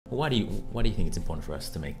Why do you think it's important for us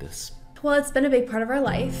to make this? Well, it's been a big part of our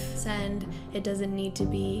life, and it doesn't need to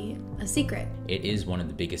be a secret. It is one of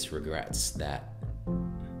the biggest regrets that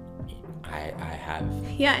I have.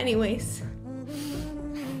 Yeah, anyways.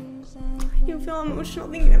 I do feel emotional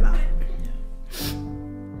thinking about it.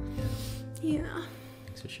 Yeah.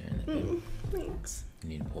 Thanks for sharing that. Thanks. You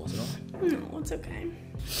need to pause it all? No, it's okay.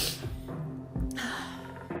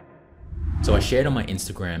 So I shared on my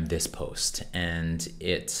Instagram this post, and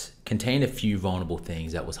it contained a few vulnerable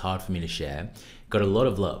things that was hard for me to share. Got a lot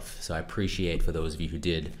of love, so I appreciate for those of you who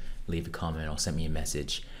did leave a comment or send me a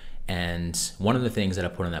message. And one of the things that I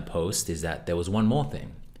put on that post is that there was one more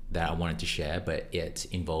thing that I wanted to share, but it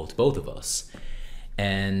involved both of us.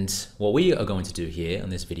 And what we are going to do here on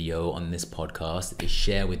this video, on this podcast, is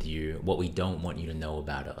share with you what we don't want you to know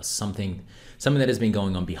about us. Something that has been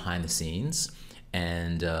going on behind the scenes.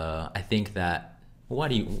 And I think that, why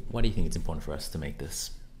do you think it's important for us to make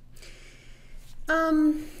this?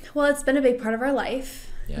 Well, it's been a big part of our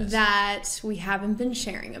life. Yes. That we haven't been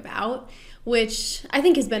sharing about, which I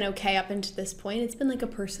think has been okay up until this point. It's been like a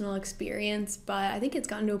personal experience, but I think it's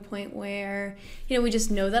gotten to a point where, we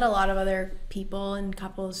just know that a lot of other people and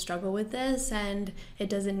couples struggle with this, and it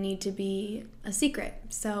doesn't need to be a secret.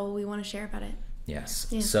 So we want to share about it. Yes.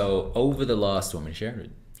 Yeah. So over the last, want me to share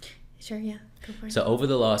it? Sure, yeah. Go for it. So over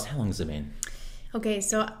the last, how long has it been? Okay,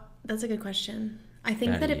 so that's a good question. I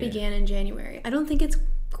think About that a it year. began in January. I don't think it's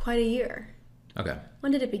quite a year. Okay.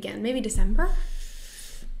 When did it begin? Maybe December?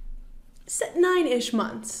 9-ish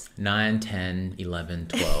months. 9, 10, 11,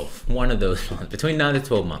 12. One of those months. Between 9 to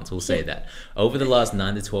 12 months, we'll say that. Over the last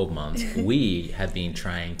 9 to 12 months, we have been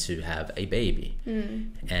trying to have a baby.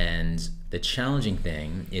 And the challenging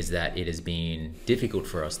thing is that it has been difficult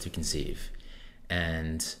for us to conceive.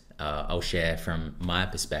 And I'll share from my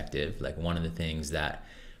perspective, like one of the things that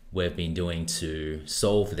we've been doing to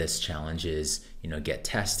solve this challenge is, get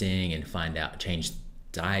testing and find out, change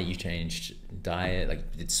diet. You changed diet,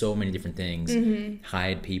 like did so many different things,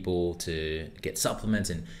 hired people to get supplements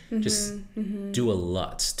and just do a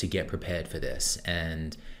lot to get prepared for this.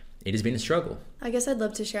 And it has been a struggle. I guess I'd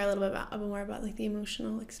love to share a little bit more about like the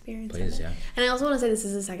emotional experience. Please, of it. yeah. And I also want to say this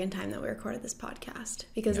is the second time that we recorded this podcast,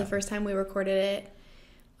 because the first time we recorded it,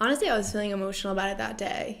 honestly, I was feeling emotional about it that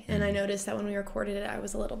day. And I noticed that when we recorded it, I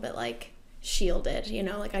was a little bit like shielded,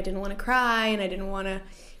 like I didn't want to cry and I didn't want to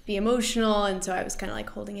be emotional. And so I was kind of like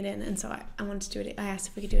holding it in. And so I wanted to do it. I asked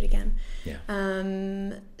if we could do it again.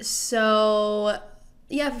 Yeah. So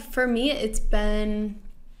yeah, for me, it's been,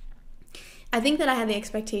 I think that I had the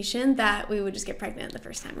expectation that we would just get pregnant the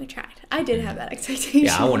first time we tried. I did have that expectation.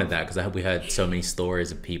 Yeah, I wanted that because we heard so many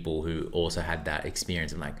stories of people who also had that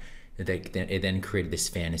experience. And like, it then created this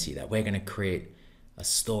fantasy that we're going to create a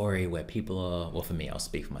story where people are, well, for me, I'll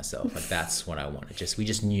speak for myself. Like that's what I wanted. We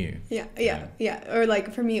just knew. Yeah. Or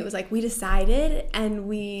like for me, it was like we decided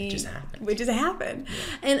and it just happened. We just happened.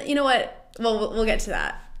 Yeah. And you know what? Well, we'll get to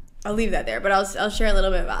that. I'll leave that there. But I'll share a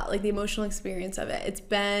little bit about like the emotional experience of it. It's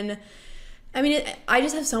been, I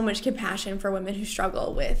just have so much compassion for women who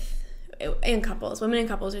struggle with, women in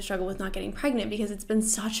couples who struggle with not getting pregnant, because it's been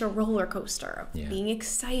such a roller coaster of being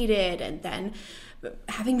excited and then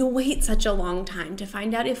having to wait such a long time to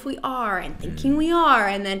find out if we are and thinking we are,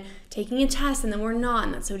 and then taking a test and then we're not,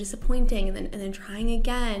 and that's so disappointing, and then trying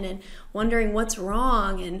again and wondering what's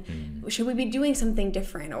wrong and should we be doing something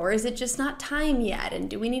different, or is it just not time yet,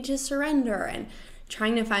 and do we need to surrender, and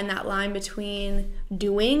trying to find that line between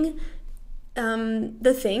doing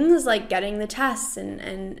the things like getting the tests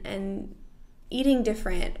and eating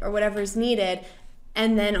different or whatever's needed,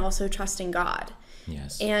 and then also trusting God.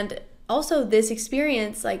 Yes. And also this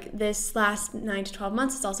experience, like this last 9 to 12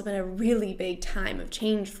 months, has also been a really big time of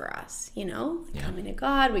change for us, coming to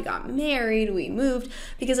God. We got married, we moved,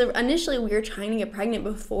 because initially we were trying to get pregnant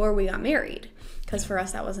before we got married, because for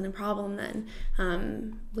us that wasn't a problem then.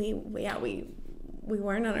 We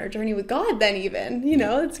weren't on our journey with God then even,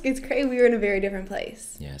 it's crazy. We were in a very different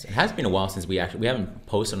place. Yes. It has been a while since we haven't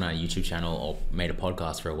posted on our YouTube channel or made a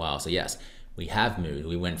podcast for a while. So yes, we have moved.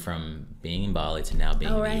 We went from being in Bali to now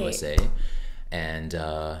being in the USA. And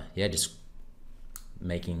just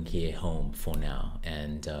making here home for now.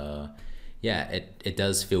 And it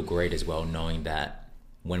does feel great as well, knowing that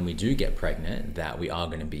when we do get pregnant, that we are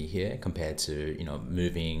going to be here compared to,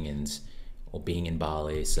 moving or being in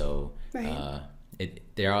Bali. So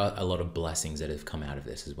there are a lot of blessings that have come out of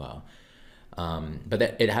this as well. But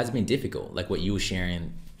it has been difficult. Like what you were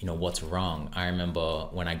sharing, what's wrong. I remember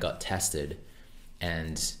when I got tested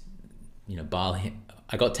and, Bali,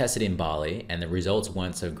 I got tested in Bali and the results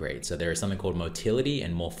weren't so great. So there is something called motility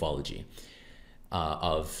and morphology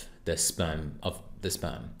of the sperm, of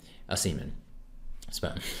sperm. And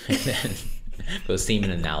then it was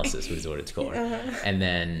semen analysis, was what it's called. And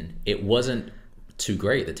then it wasn't too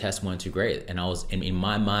great. The tests weren't too great. And I was, in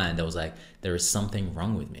my mind, I was like, there is something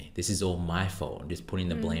wrong with me. This is all my fault. I'm just putting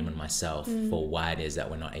the blame on myself for why it is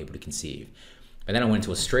that we're not able to conceive. But then I went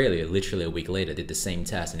to Australia literally a week later, did the same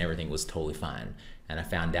test, and everything was totally fine. And I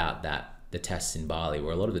found out that the tests in Bali,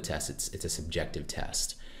 where a lot of the tests, it's a subjective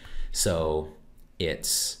test. So it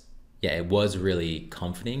was really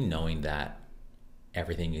comforting knowing that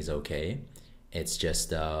everything is okay. It's just,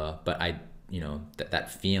 but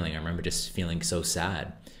that feeling, I remember just feeling so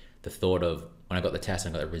sad. The thought of when I got the test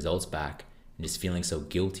and I got the results back and just feeling so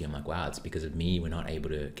guilty. I'm like, wow, it's because of me we're not able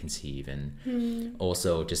to conceive. And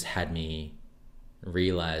also just had me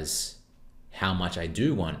realize how much I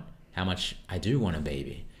do want a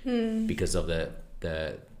baby because of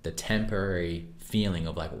the temporary feeling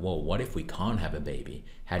of like, whoa, what if we can't have a baby?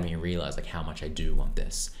 Had me realize like how much I do want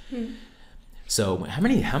this. So how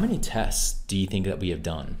many tests do you think that we have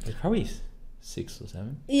done? It's probably 6 or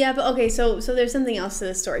 7. Yeah, but okay, so there's something else to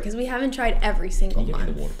this story because we haven't tried every single month. Can you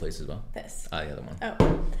give me the water, please, as well? This. The other one.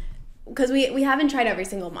 Oh. Because we haven't tried every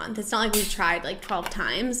single month. It's not like we've tried like 12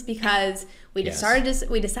 times because we decided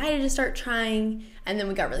to start trying, and then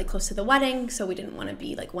we got really close to the wedding, so we didn't want to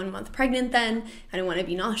be like 1 month pregnant then. I didn't want to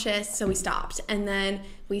be nauseous, so we stopped. And then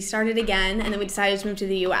we started again, and then we decided to move to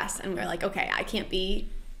the US, and we were like, okay, I can't be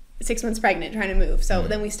 6 months pregnant trying to move. So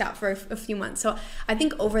then we stopped for a few months. So I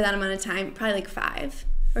think over that amount of time, probably like 5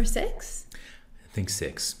 or 6. I think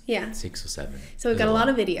 6. Yeah. 6 or 7. So we've got a lot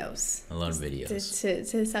of videos. A lot of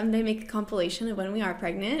videos. To someday make a compilation of when we are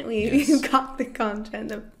pregnant. We've got the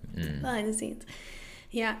content of behind the scenes.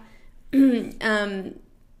 Yeah.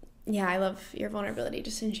 Yeah, I love your vulnerability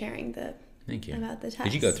just in sharing Thank you. About the test.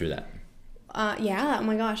 Did you go through that? Yeah. Oh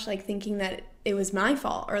my gosh, like thinking that it was my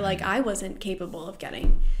fault or like I wasn't capable of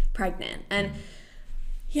getting pregnant. And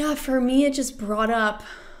yeah, for me, it just brought up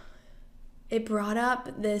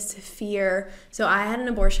this fear. So I had an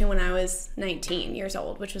abortion when I was 19 years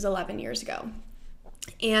old, which was 11 years ago.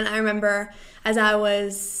 And I remember as I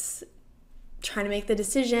was trying to make the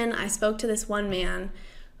decision, I spoke to this one man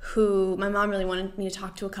who my mom really wanted me to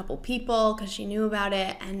talk to a couple people because she knew about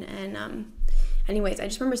it. And anyways, I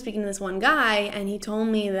just remember speaking to this one guy, and he told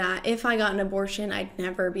me that if I got an abortion, I'd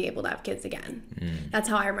never be able to have kids again. That's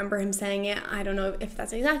how I remember him saying it. I don't know if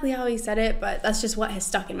that's exactly how he said it, but that's just what has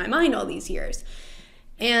stuck in my mind all these years.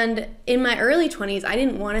 And in my early 20s, I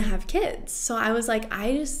didn't want to have kids. So I was like,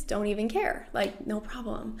 I just don't even care. Like, no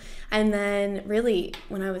problem. And then really,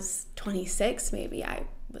 when I was 26, maybe, I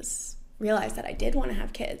realized that I did want to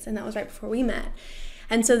have kids. And that was right before we met.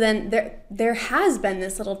 And so then there has been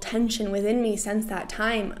this little tension within me since that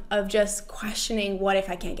time of just questioning, what if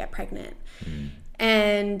I can't get pregnant?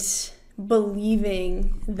 And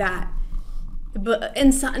believing that,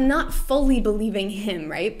 and so, not fully believing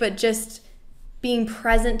him, right? But just being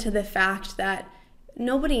present to the fact that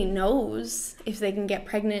nobody knows if they can get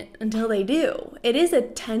pregnant until they do. It is a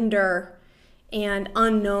tender and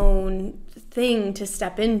unknown thing to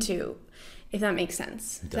step into, if that makes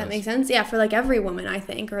sense. Does that make sense? Yeah, for like every woman, I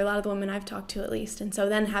think, or a lot of the women I've talked to at least. And so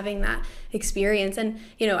then having that experience, and,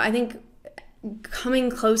 I think coming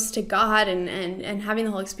close to God and having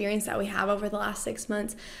the whole experience that we have over the last 6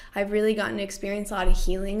 months, I've really gotten to experience a lot of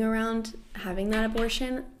healing around having that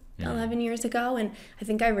abortion 11 years ago. And I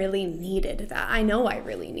think I really needed that. I know I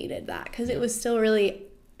really needed that because it was still really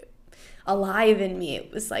alive in me.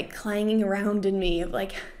 It was like clanging around in me of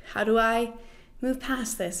like, how do I move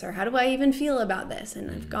past this, or how do I even feel about this?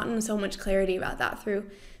 And I've gotten so much clarity about that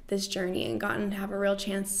through this journey, and gotten to have a real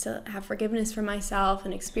chance to have forgiveness for myself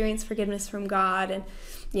and experience forgiveness from God. And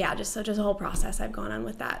yeah, just a whole process I've gone on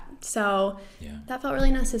with that. So that felt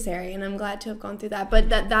really necessary, and I'm glad to have gone through that. But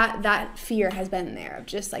that fear has been there of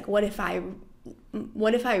just like, what if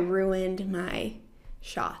I ruined my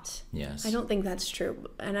shot? Yes. I don't think that's true,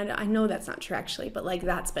 and I know that's not true actually, but like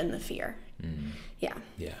that's been the fear. Yeah.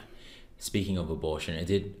 Speaking of abortion, I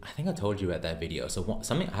think I told you about that video. So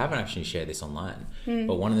something, I haven't actually shared this online,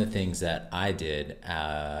 but one of the things that I did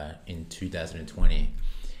in 2020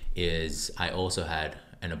 is I also had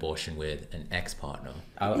an abortion with an ex-partner.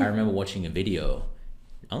 I remember watching a video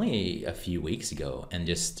only a few weeks ago, and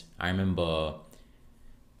I remember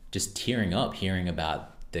just tearing up hearing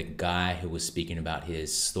about the guy who was speaking about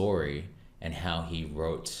his story and how he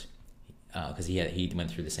wrote, because he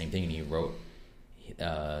went through the same thing, and he wrote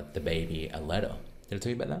the baby a letter. Did I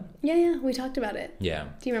tell you about that? Yeah, we talked about it. Yeah.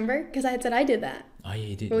 Do you remember? Because I had said I did that. Oh, yeah,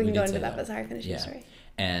 you did. But we can go into that, but sorry, finish your story.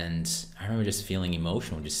 And I remember just feeling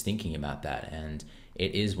emotional, just thinking about that. And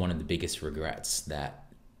it is one of the biggest regrets that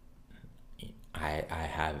I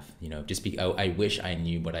have, I wish I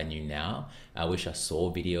knew what I knew now. I wish I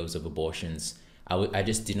saw videos of abortions. I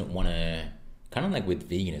just didn't want to, kind of like with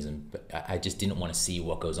veganism, but I just didn't want to see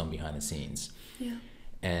what goes on behind the scenes. Yeah.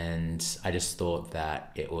 And I just thought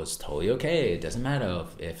that it was totally okay. It doesn't matter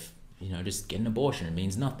if just get an abortion. It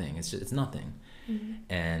means nothing. It's nothing. Mm-hmm.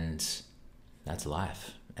 And that's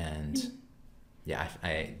life. And yeah,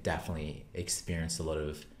 I definitely experienced a lot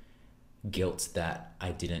of guilt that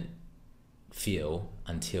I didn't feel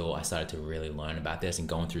until I started to really learn about this and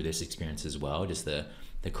going through this experience as well. Just the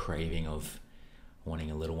craving of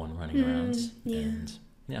wanting a little one running around. Yeah. And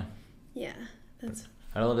yeah. Yeah. That's...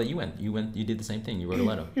 I love that you did the same thing. You wrote a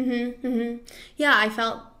letter. Mm-hmm, mm-hmm. Yeah, I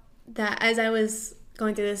felt that as I was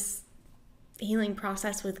going through this healing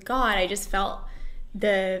process with God, I just felt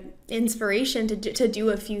the inspiration to do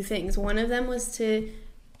a few things. One of them was to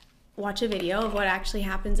watch a video of what actually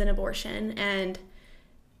happens in abortion. And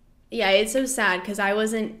yeah, it's so sad because I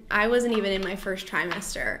wasn't even in my first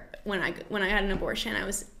trimester when I had an abortion. I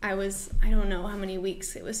was I don't know how many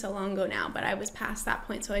weeks, it was so long ago now, but I was past that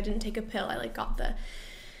point, so I didn't take a pill. I got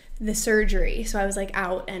the surgery, so I was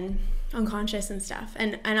out and unconscious and stuff,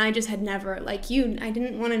 and I just had never, like you, I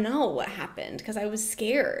didn't want to know what happened because I was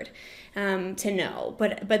scared to know,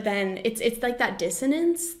 but then it's like that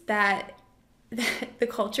dissonance that the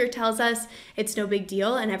culture tells us it's no big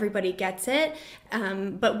deal and everybody gets it,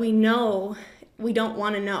 but we know we don't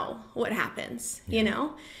want to know what happens,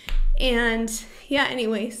 and yeah,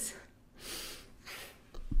 anyways,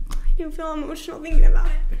 I do feel emotional thinking about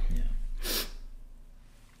it.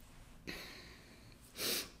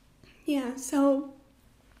 Yeah, so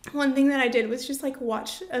one thing that I did was just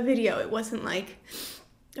watch a video. It wasn't like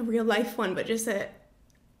a real life one, but just not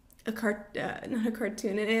a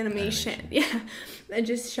cartoon, an animation. Yeah, and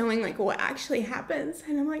just showing what actually happens.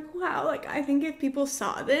 And I'm like, wow, I think if people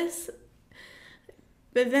saw this,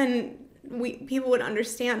 but then people would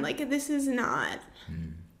understand this is not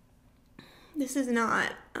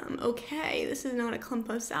okay. This is not a clump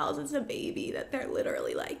of cells. It's a baby that they're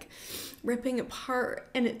literally ripping apart,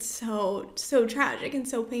 and it's so tragic and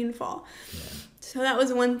so painful. Yeah. So that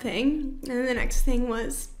was one thing. And then the next thing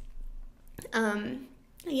was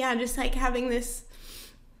just having this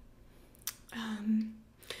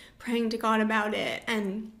praying to God about it,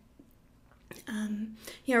 and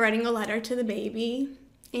writing a letter to the baby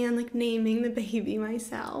and naming the baby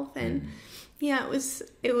myself, and it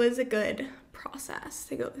was a good process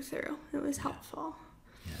to go through. It was helpful.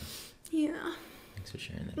 Yeah. Thanks for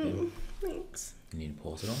sharing that, baby. Thanks. You need to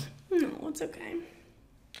pause it on? No, it's okay.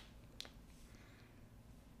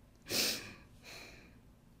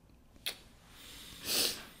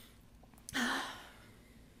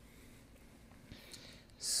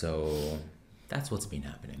 So that's what's been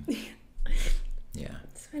happening. Yeah.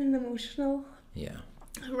 It's been an emotional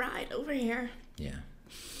ride over here. Yeah.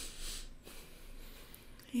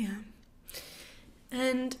 Yeah.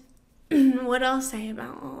 And what I'll say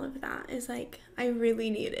about all of that is I really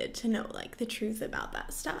needed to know the truth about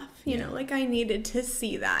that stuff. You know, I needed to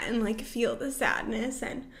see that and feel the sadness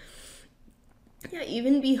and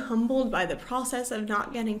even be humbled by the process of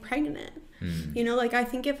not getting pregnant. I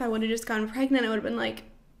think if I would have just gotten pregnant, I would have been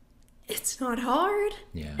it's not hard.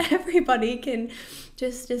 Yeah. Everybody can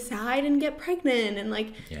just decide and get pregnant and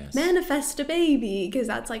manifest a baby, because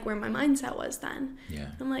that's where my mindset was then. Yeah.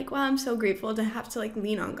 I'm wow, I'm so grateful to have to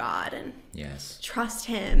lean on God and trust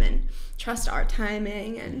Him and trust our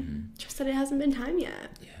timing and trust that it hasn't been time yet.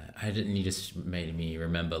 Yeah. You just made me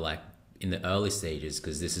remember in the early stages,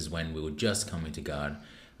 because this is when we were just coming to God.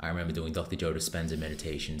 I remember doing Dr. Joe Dispenza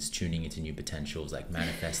meditations, tuning into new potentials,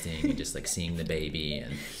 manifesting and just seeing the baby.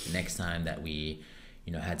 And the next time that we,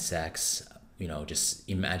 had sex, just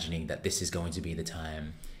imagining that this is going to be the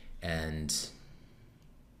time. And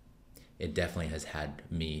it definitely has had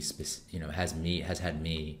me, has had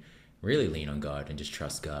me really lean on God and just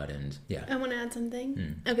trust God. And yeah. I want to add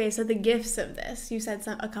something. Okay, so the gifts of this, you said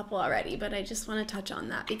a couple already, but I just want to touch on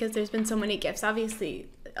that because there's been so many gifts. Obviously,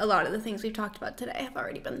 a lot of the things we've talked about today have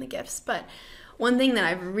already been the gifts, but one thing that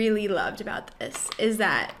I've really loved about this is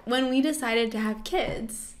that when we decided to have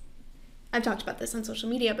kids, I've talked about this on social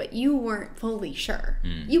media, but you weren't fully sure.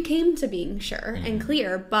 You came to being sure and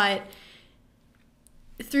clear, but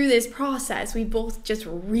through this process, we both just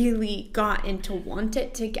really gotten to want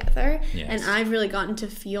it together. Yes. And I've really gotten to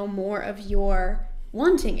feel more of your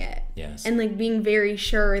wanting it. Yes. And being very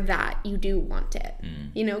sure that you do want it.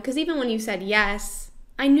 Because even when you said yes,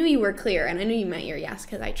 I knew you were clear and I knew you meant your yes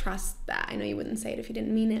because I trust that. I know you wouldn't say it if you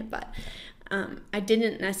didn't mean it, but I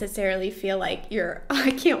didn't necessarily feel like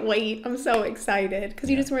I can't wait, I'm so excited, because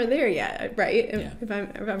you just weren't there yet, right? If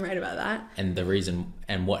I'm right about that. And the reason,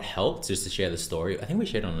 and what helped, just to share the story, I think we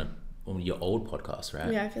shared on your old podcast,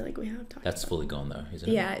 right? Yeah, I feel like we have talked. That's fully gone though, isn't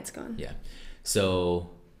it? Yeah, it's gone. Yeah. So,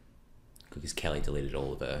 because Kelley deleted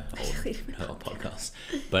all of her old podcasts.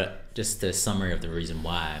 But just the summary of the reason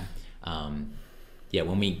why,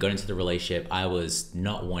 when we got into the relationship, I was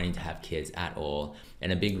not wanting to have kids at all.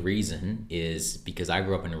 And a big reason is because I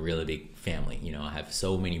grew up in a really big family. You know, I have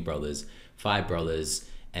so many brothers, 5 brothers,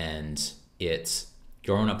 and it's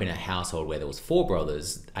growing up in a household where there was 4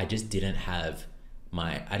 brothers, I just didn't have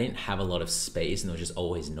I didn't have a lot of space, and there was just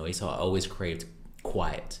always noise. So I always craved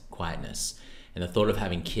quietness. And the thought of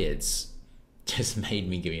having kids just made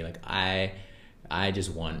me give me like, I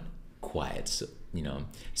just want quiet, you know?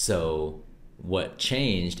 So what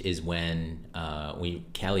changed is when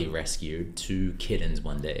Kelley rescued 2 kittens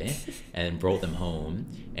one day and brought them home,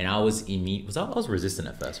 and I was resistant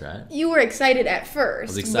at first, right? You were excited at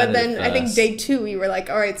first, excited but then I think day 2 you were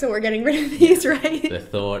like, all right, so we're getting rid of these, right? The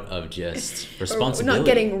thought of just responsibility, not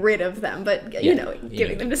getting rid of them, but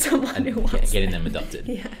giving them to someone who wants getting them adopted.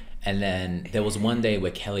 Yeah. And then there was one day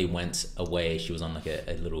where Kelley went away. She was on like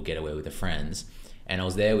a little getaway with her friends, and I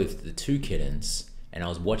was there with the 2 kittens. And I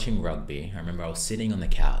was watching rugby. I remember I was sitting on the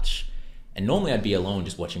couch, and normally I'd be alone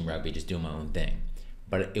just watching rugby, just doing my own thing.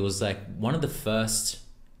 But it was like one of the first,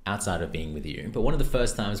 outside of being with you, but one of the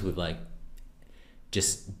first times with like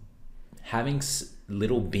just having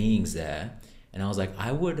little beings there. And I was like,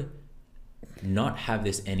 I would not have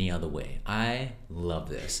this any other way. I love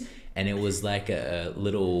this. And it was like a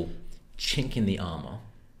little chink in the armor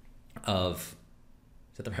of,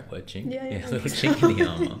 is that the right word, chink? Yeah, a little chink in the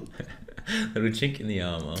armor. Little chink in the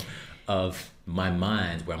armor of my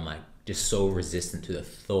mind, where I'm like just so resistant to the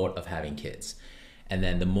thought of having kids. And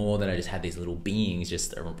then the more that I just had these little beings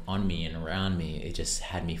just on me and around me, it just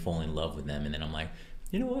had me fall in love with them. And then I'm like,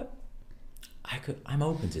 you know what? I'm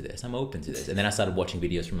open to this. And then I started watching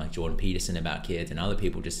videos from like Jordan Peterson about kids and other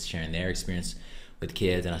people just sharing their experience with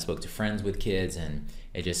kids. And I spoke to friends with kids, and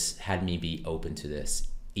it just had me be open to this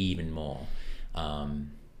even more.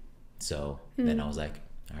 Then I was like,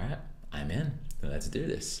 all right, I'm in. Let's do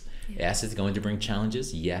this. Yeah. Yes, it's going to bring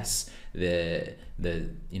challenges. Yes, the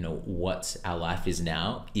what our life is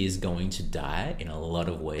now is going to die in a lot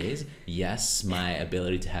of ways. Yes, my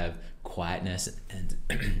ability to have quietness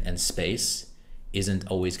and space isn't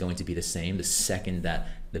always going to be the same the second that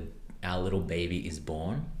our little baby is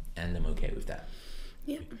born, and I'm okay with that.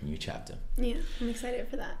 Yeah. New chapter. Yeah, I'm excited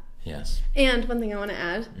for that. Yes. And one thing I want to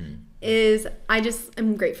add is I just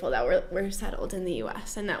am grateful that we're settled in the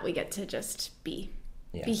U.S. and that we get to just be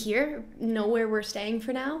here, know where we're staying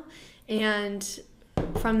for now, and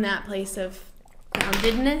from that place of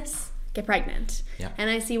groundedness, get pregnant. Yeah. And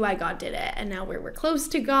I see why God did it. And now we're close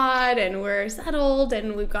to God, and we're settled,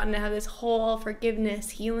 and we've gotten to have this whole forgiveness,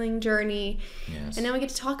 healing journey. Yes. And now we get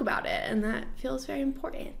to talk about it, and that feels very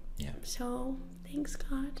important. Yeah. So thanks,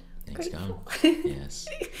 God. Thanks, God. Yes.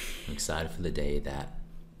 I'm excited for the day that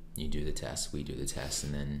you do the test, we do the test,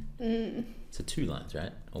 and then it's 2 lines,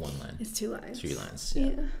 right? Or 1 line? It's 2 lines. 2 lines.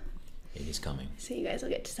 Yeah. It is coming. So you guys will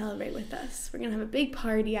get to celebrate with us. We're going to have a big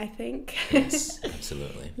party, I think. Yes,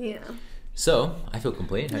 absolutely. Yeah. So, I feel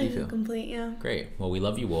complete. How do you feel? Complete, yeah. Great. Well, we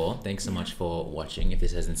love you all. Thanks so much for watching. If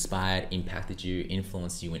this has inspired, impacted you,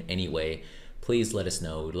 influenced you in any way, please let us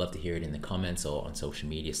know. We'd love to hear it in the comments or on social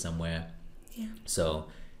media somewhere. Yeah. So,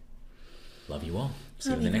 love you all. See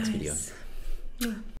you in the next video. Yeah.